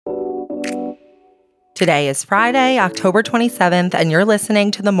Today is Friday, October 27th, and you're listening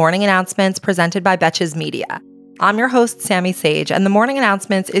to the Morning Announcements presented by Betches Media. I'm your host, Sammy Sage, and the Morning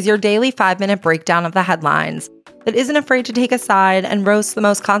Announcements is your daily 5-minute breakdown of the headlines that isn't afraid to take a side and roast the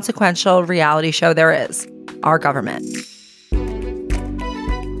most consequential reality show there is, our government.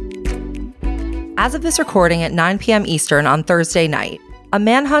 As of this recording at 9 p.m. Eastern on Thursday night, a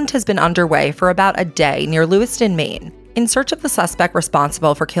manhunt has been underway for about a day near Lewiston, Maine, in search of the suspect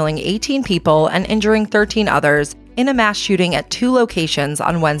responsible for killing 18 people and injuring 13 others in a mass shooting at 2 locations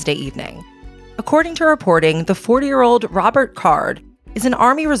on Wednesday evening. According to reporting, the 40-year-old Robert Card is an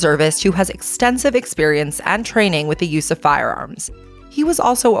Army reservist who has extensive experience and training with the use of firearms. He was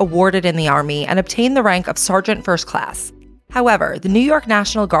also awarded in the Army and obtained the rank of Sergeant First Class. However, the New York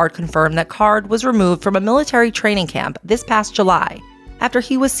National Guard confirmed that Card was removed from a military training camp this past July after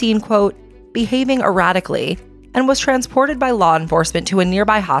he was seen, quote, behaving erratically, and was transported by law enforcement to a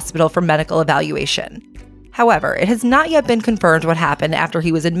nearby hospital for medical evaluation. However, it has not yet been confirmed what happened after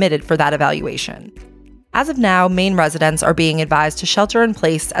he was admitted for that evaluation. As of now, Maine residents are being advised to shelter in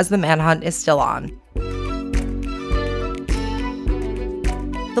place as the manhunt is still on.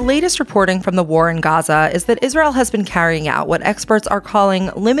 The latest reporting from the war in Gaza is that Israel has been carrying out what experts are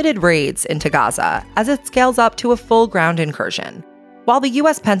calling limited raids into Gaza as it scales up to a full ground incursion. While the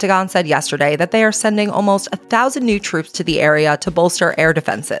U.S. Pentagon said yesterday that they are sending almost 1,000 new troops to the area to bolster air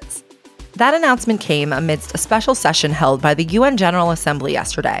defenses. That announcement came amidst a special session held by the UN General Assembly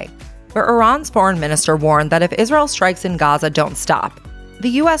yesterday, where Iran's foreign minister warned that if Israel's strikes in Gaza don't stop, the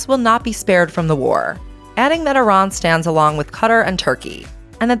U.S. will not be spared from the war, adding that Iran stands along with Qatar and Turkey,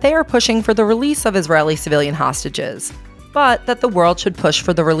 and that they are pushing for the release of Israeli civilian hostages, but that the world should push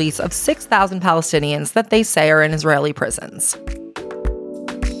for the release of 6,000 Palestinians that they say are in Israeli prisons.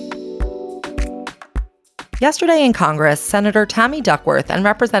 Yesterday in Congress, Senator Tammy Duckworth and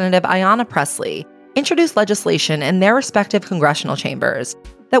Representative Ayanna Pressley introduced legislation in their respective congressional chambers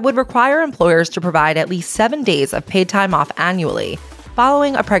that would require employers to provide at least 7 days of paid time off annually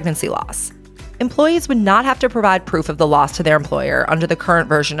following a pregnancy loss. Employees would not have to provide proof of the loss to their employer under the current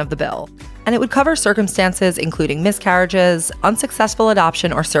version of the bill, and it would cover circumstances including miscarriages, unsuccessful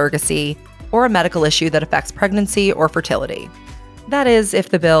adoption or surrogacy, or a medical issue that affects pregnancy or fertility. That is, if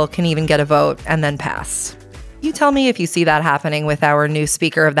the bill can even get a vote and then pass. You tell me if you see that happening with our new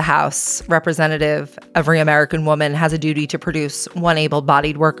Speaker of the House, Representative. Every American woman has a duty to produce one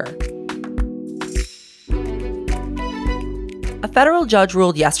able-bodied worker. A federal judge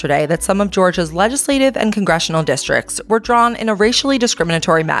ruled yesterday that some of Georgia's legislative and congressional districts were drawn in a racially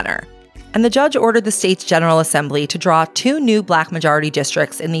discriminatory manner, and the judge ordered the state's General Assembly to draw 2 new Black majority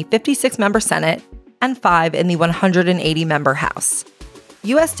districts in the 56-member Senate and 5 in the 180-member House.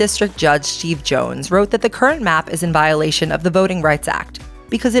 U.S. District Judge Steve Jones wrote that the current map is in violation of the Voting Rights Act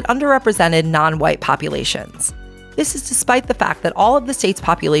because it underrepresented non-white populations. This is despite the fact that all of the state's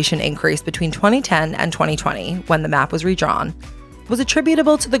population increase between 2010 and 2020, when the map was redrawn, was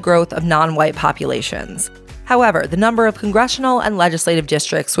attributable to the growth of non-white populations. However, the number of congressional and legislative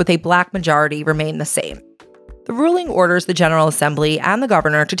districts with a Black majority remain the same. The ruling orders the General Assembly and the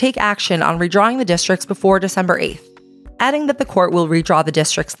governor to take action on redrawing the districts before December 8th. Adding that the court will redraw the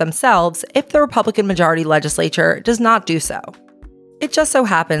districts themselves if the Republican majority legislature does not do so. It just so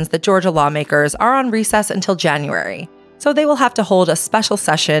happens that Georgia lawmakers are on recess until January, so they will have to hold a special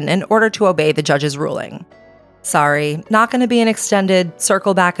session in order to obey the judge's ruling. Sorry, not going to be an extended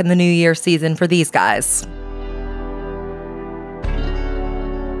circle back in the New Year season for these guys.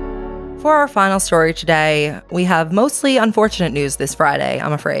 For our final story today, we have mostly unfortunate news this Friday,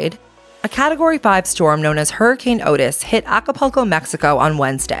 I'm afraid. A Category 5 storm known as Hurricane Otis hit Acapulco, Mexico on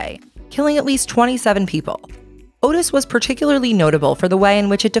Wednesday, killing at least 27 people. Otis was particularly notable for the way in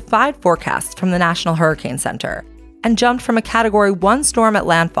which it defied forecasts from the National Hurricane Center and jumped from a Category 1 storm at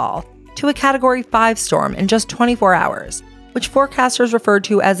landfall to a Category 5 storm in just 24 hours, which forecasters referred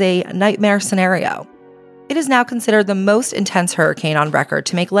to as a nightmare scenario. It is now considered the most intense hurricane on record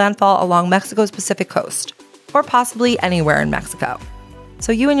to make landfall along Mexico's Pacific coast, or possibly anywhere in Mexico.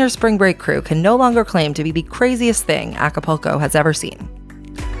 So you and your spring break crew can no longer claim to be the craziest thing Acapulco has ever seen.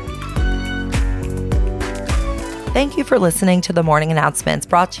 Thank you for listening to the Morning Announcements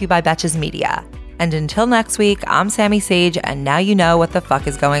brought to you by Betches Media. And until next week, I'm Sammy Sage, and now you know what the fuck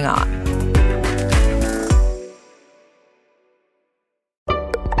is going on.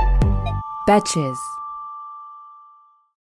 Betches.